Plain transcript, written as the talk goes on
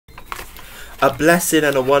A blessed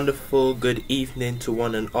and a wonderful good evening to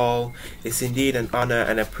one and all. It's indeed an honor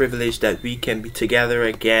and a privilege that we can be together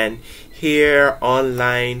again here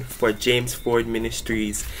online for James Ford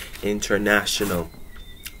Ministries International.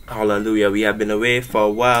 Hallelujah. We have been away for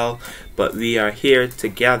a while, but we are here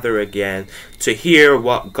together again to hear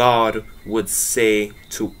what God would say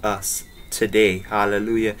to us today.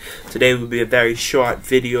 Hallelujah. Today will be a very short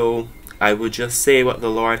video. I will just say what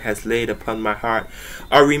the Lord has laid upon my heart.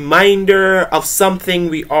 A reminder of something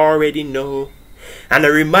we already know. And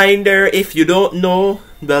a reminder, if you don't know,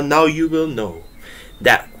 well, now you will know.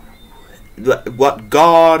 That what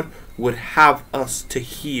God would have us to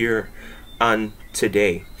hear on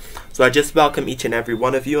today. So I just welcome each and every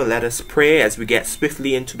one of you, and let us pray as we get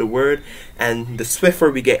swiftly into the Word. And the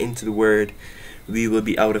swifter we get into the Word, we will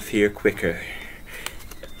be out of here quicker.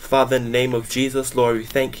 Father, in the name of Jesus, Lord, we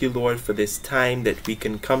thank you, Lord, for this time that we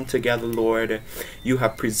can come together, Lord. You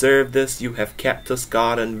have preserved us, you have kept us,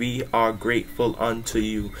 God, and we are grateful unto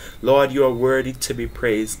you. Lord, you are worthy to be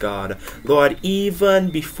praised, God. Lord,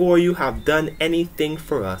 even before you have done anything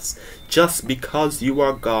for us, just because you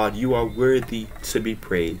are God, you are worthy to be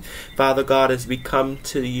praised. Father God, as we've come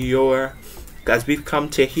to hear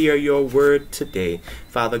your word today,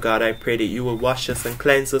 Father God, I pray that you will wash us and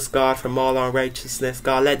cleanse us, God, from all unrighteousness.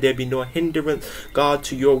 God, let there be no hindrance, God,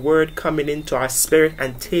 to your word coming into our spirit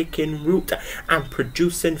and taking root and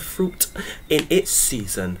producing fruit in its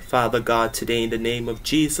season. Father God, today in the name of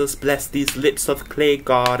Jesus, bless these lips of clay,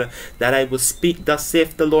 God, that I will speak, thus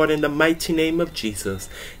saith the Lord, in the mighty name of Jesus.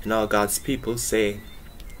 And all God's people say,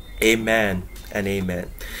 amen and amen.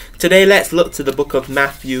 Today let's look to the book of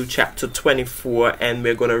Matthew chapter 24, and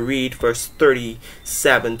we're going to read verse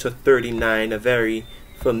 37 to 39, a very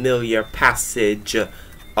familiar passage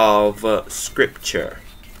of scripture.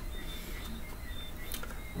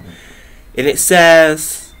 And it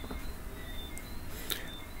says,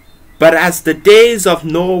 "But as the days of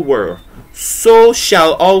Noah were, so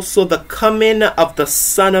shall also the coming of the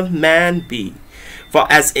Son of Man be. For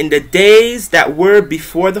as in the days that were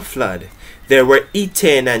before the flood, they were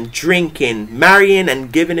eating and drinking, marrying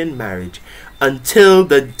and giving in marriage, until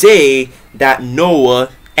the day that Noah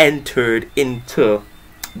entered into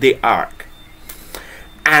the ark,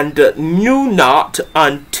 and knew not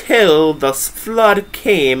until the flood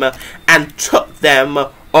came and took them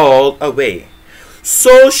all away.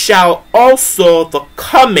 So shall also the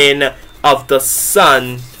coming of the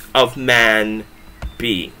Son of Man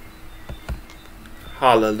be."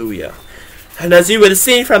 Hallelujah. And as you will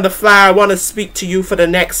see from the flyer, I want to speak to you for the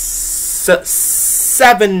next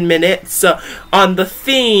 7 minutes on the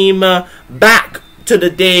theme, back to the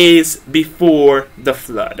days before the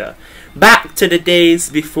flood. Back to the days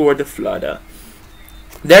before the flood.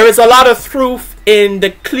 There is a lot of truth in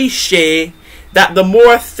the cliche that the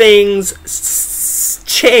more things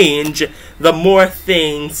change, the more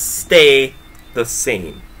things stay the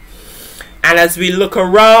same. And as we look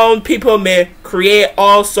around, people may create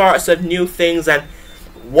all sorts of new things, and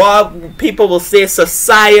what people will say,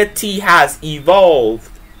 society has evolved.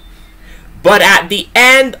 But at the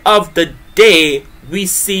end of the day, we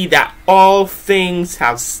see that all things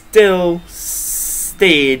have still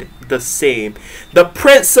stayed the same. The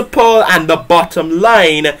principle and the bottom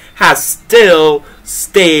line has still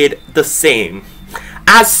stayed the same.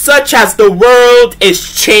 As such, as the world is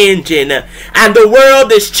changing, and the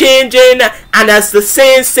world is changing, and as the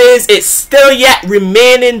saying says, it's still yet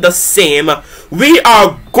remaining the same, we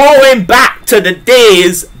are going back to the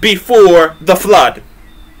days before the flood.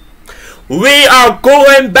 We are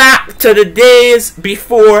going back to the days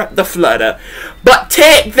before the flood. But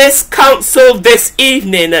take this counsel this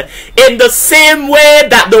evening, in the same way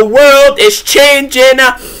that the world is changing,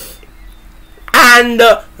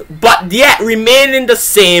 but yet remaining the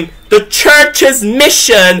same, the church's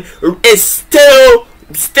mission is still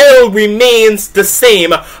remains the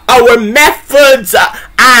same. Our methods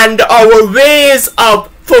and our ways of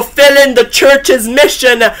fulfilling the church's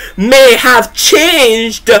mission may have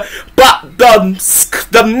changed, but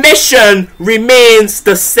the mission remains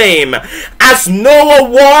the same. As Noah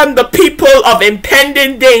warned the people of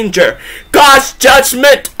impending danger, God's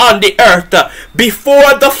judgment on the earth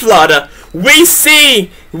before the flood, we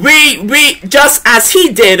just as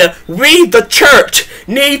he did, we the church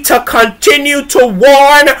need to continue to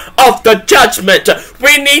warn of the judgment.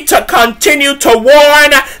 We need to continue to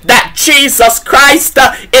warn that Jesus Christ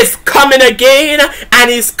is coming again, and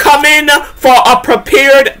he's coming for a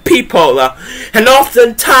prepared people. And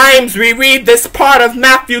oftentimes we read this part of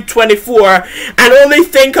Matthew 24 and only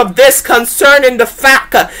think of this concerning the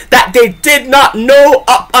fact that they did not know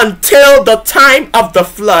up until the time of the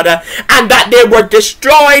flood, and that they were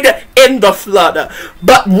destroyed in the flood.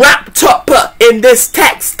 But wrapped up in this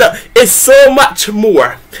text is so much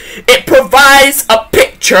more. It provides a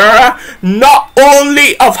picture not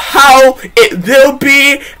only of how it will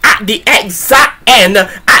be at the exact end,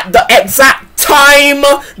 at the exact time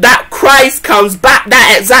that Christ comes back,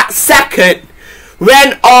 that exact second,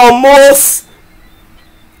 when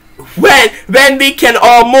we can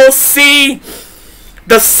almost see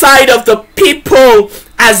the side of the people,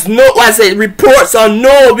 as it reports on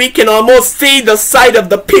Noah, we can almost see the side of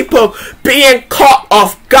the people being caught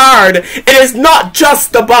off guard. It is not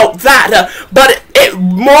just about that, but it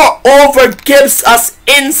moreover gives us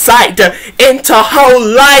insight into how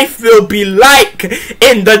life will be like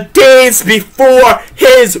in the days before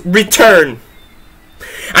his return.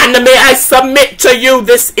 And may I submit to you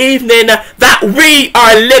this evening that we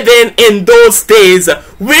are living in those days.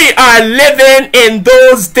 We are living in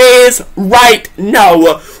those days right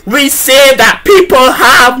now. We say that people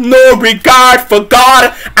have no regard for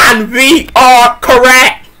God, and we are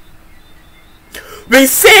correct. We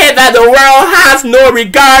say that the world has no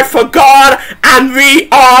regard for God, and we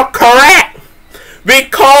are correct. We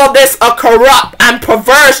call this a corrupt and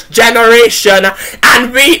perverse generation,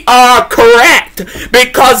 and we are correct,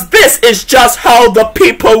 because this is just how the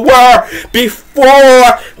people were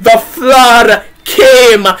before the flood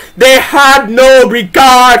came. They had no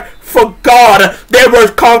regard for God. They were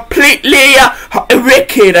completely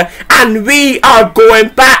wicked, and we are going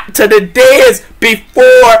back to the days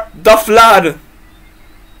before the flood.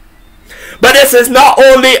 But this is not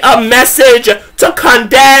only a message to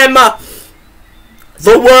condemn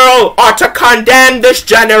the world or to condemn this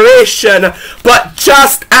generation, but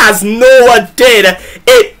just as Noah did,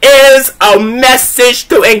 it is a message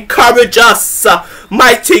to encourage us,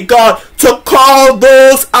 mighty God, to call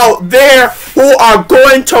those out there who are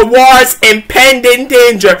going towards impending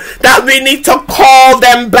danger, that we need to call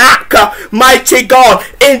them back, mighty God,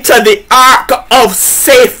 into the ark of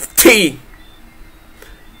safety.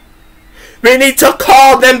 We need to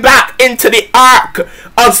call them back into the ark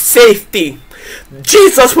of safety.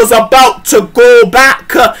 Jesus was about to go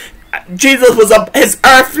back. His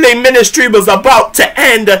earthly ministry was about to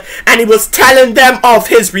end, and he was telling them of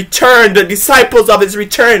his return, the disciples of his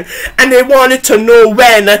return, and they wanted to know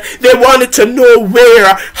when, they wanted to know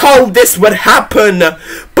where, how this would happen.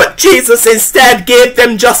 But Jesus instead gave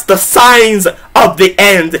them just the signs of the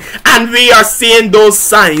end, and we are seeing those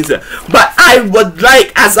signs. But I would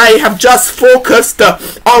like, as I have just focused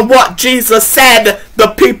on what Jesus said the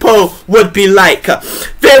people would be like.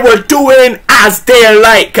 They were doing as they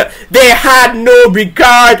like. They had no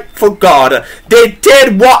regard for God. They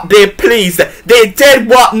did what they pleased. They did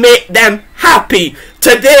what made them happy.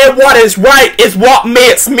 Today, what is right is what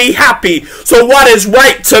makes me happy. So what is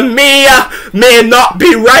right to me may not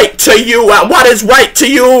be right to you. And what is right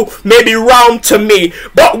to you may be wrong to me.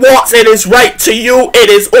 But what it is right to you, it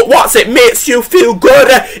is what it makes you feel good,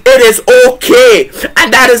 it is okay.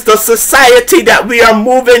 And that is the society that we are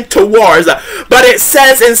moving towards. But it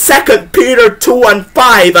says in 2 Peter 2 and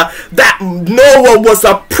 5 that Noah was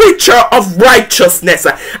a preacher of righteousness.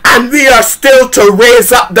 And we are still to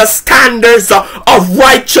raise up the standards of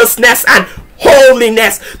righteousness and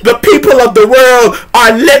holiness. The people of the world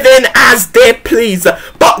are living as they please,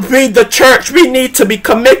 but we, the church, we need to be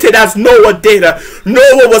committed as Noah did.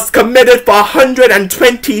 Noah was committed for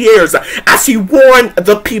 120 years as he warned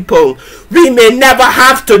the people. We may never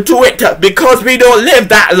have to do it because we don't live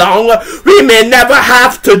that long. We may never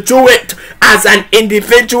have to do it as an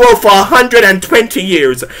individual for 120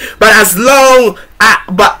 years, but as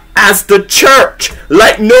the church,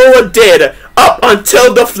 like Noah did, up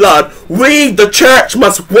until the flood, we, the church,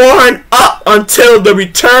 must warn up until the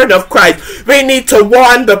return of Christ. We need to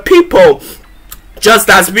warn the people, just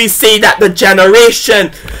as we see that the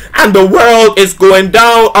generation and the world is going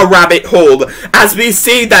down a rabbit hole, as we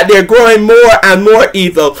see that they're growing more and more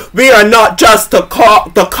evil. We are not just to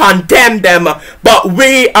condemn them, but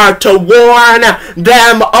we are to warn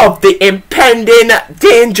them of the impending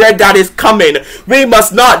danger that is coming. We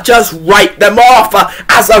must not just write them off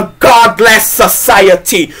as a godless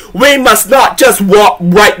society. We must not just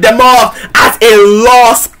write them off as a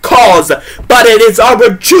lost cause, but it is our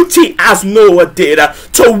duty, as Noah did,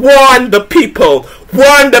 to warn the people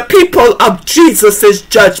of Jesus'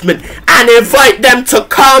 judgment, and invite them to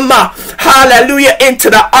come, hallelujah, into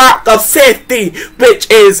the ark of safety, which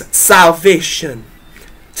is salvation.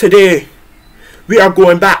 Today, we are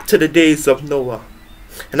going back to the days of Noah.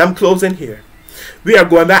 And I'm closing here. We are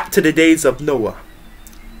going back to the days of Noah.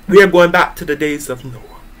 We are going back to the days of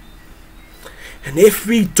Noah. And if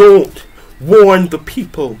we don't warn the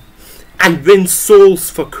people and win souls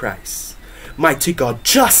for Christ, mighty God,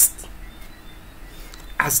 just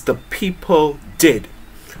as the people did,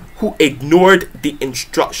 who ignored the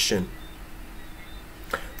instruction,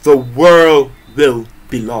 the world will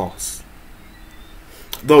be lost.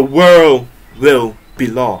 The world will be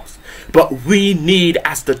lost. But we need,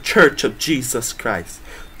 as the Church of Jesus Christ,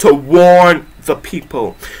 to warn the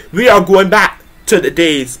people. We are going back to the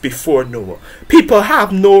days before Noah. People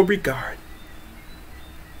have no regard.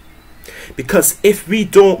 Because if we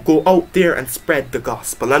don't go out there and spread the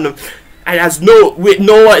gospel, and as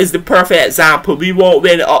Noah is the perfect example, we won't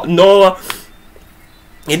win. Noah,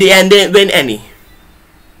 in the end, didn't win any.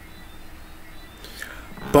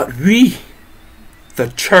 But we, the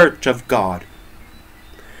Church of God,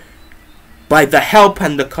 by the help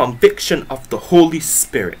and the conviction of the Holy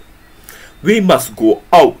Spirit, we must go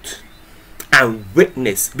out and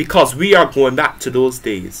witness, because we are going back to those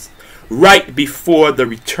days right before the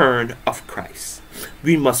return of Christ.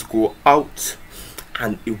 We must go out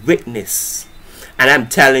and witness. And I'm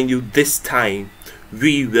telling you, this time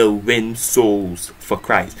we will win souls for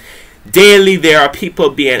Christ. Daily there are people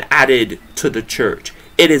being added to the church.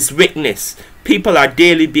 It is witness. People are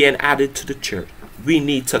daily being added to the church. We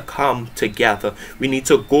need to come together. We need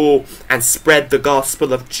to go and spread the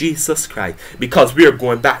gospel of Jesus Christ, because we are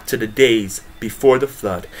going back to the days before the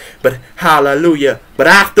flood. But hallelujah, but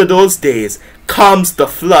after those days comes the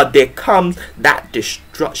flood. There comes that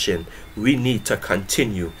destruction. We need to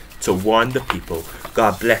continue to warn the people.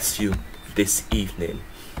 God bless you this evening.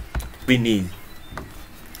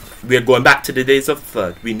 We're going back to the days of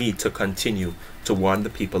flood. We need to continue to warn the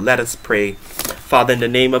people. Let us pray. Father, in the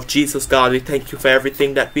name of Jesus, God, we thank you for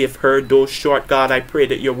everything that we have heard. Though short, God, I pray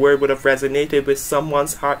that your word would have resonated with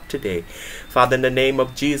someone's heart today. Father, in the name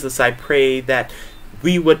of Jesus, I pray that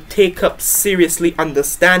we would take up seriously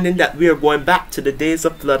understanding that we are going back to the days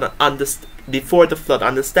of flood, before the flood,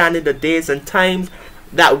 understanding the days and times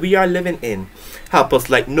that we are living in. Help us,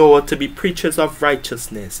 like Noah, to be preachers of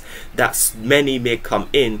righteousness, that many may come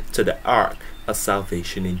in to the ark of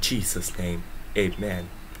salvation. In Jesus' name, amen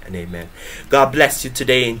and amen. God bless you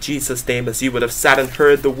today in Jesus' name, as you would have sat and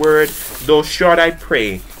heard the word. Though short, I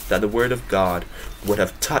pray that the word of God would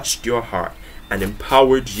have touched your heart and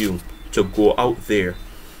empowered you to go out there,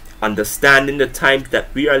 understanding the times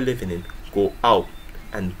that we are living in. Go out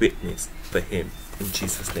and witness for him. In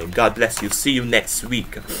Jesus' name. God bless you. See you next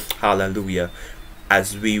week. Hallelujah.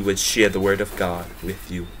 As we would share the word of God with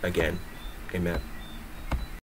you again. Amen.